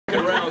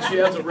she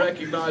hasn't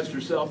recognized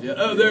herself yet.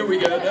 Oh, there we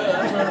go.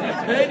 That's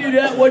right. Hey,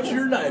 Dudette, what's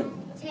your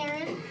name?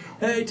 Taryn.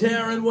 Hey,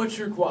 Taryn, what's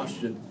your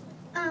question?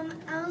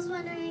 I was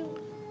wondering,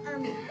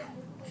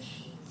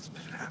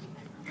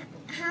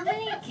 how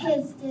many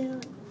kids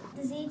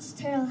does each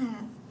turtle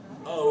have?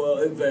 Oh, well,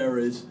 it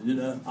varies. You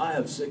know, I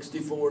have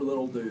 64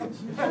 little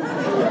dudes. You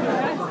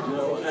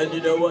know, and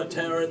you know what,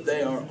 Taryn?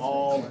 They are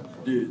all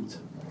dudes.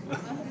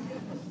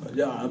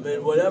 Yeah, I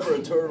mean, whatever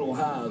a turtle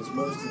has,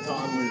 most of the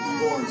time when it's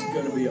born, it's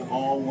going to be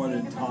all one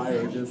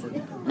entire different,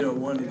 you know,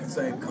 one of the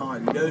same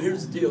kind. You know,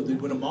 here's the deal,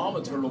 dude. When a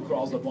mama turtle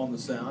crawls up on the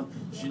sound,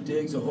 she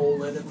digs a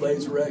hole in it,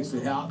 lays her eggs to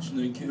hatch, and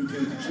then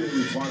coo-coo to chew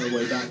and find her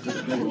way back to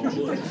the middle of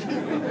the woods.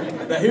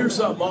 Now, here's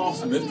something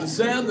awesome. If the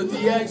sand that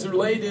the eggs are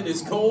laid in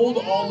is cold,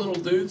 all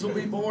little dudes will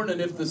be born,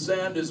 and if the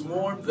sand is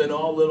warm, then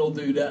all little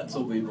dudettes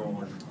will be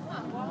born.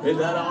 Isn't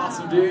that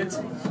awesome, dudes?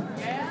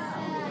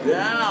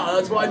 Yeah,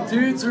 that's why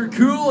dudes are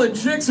cool and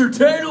chicks are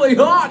totally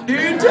hot,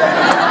 dude.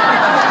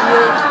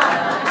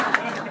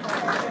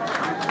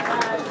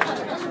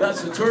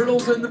 That's the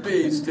turtles and the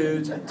bees,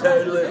 dudes.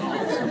 Totally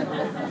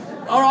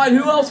awesome. All right,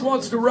 who else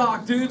wants to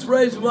rock, dudes?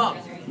 Raise them up.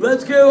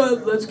 Let's go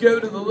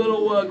to the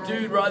little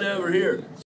dude right over here.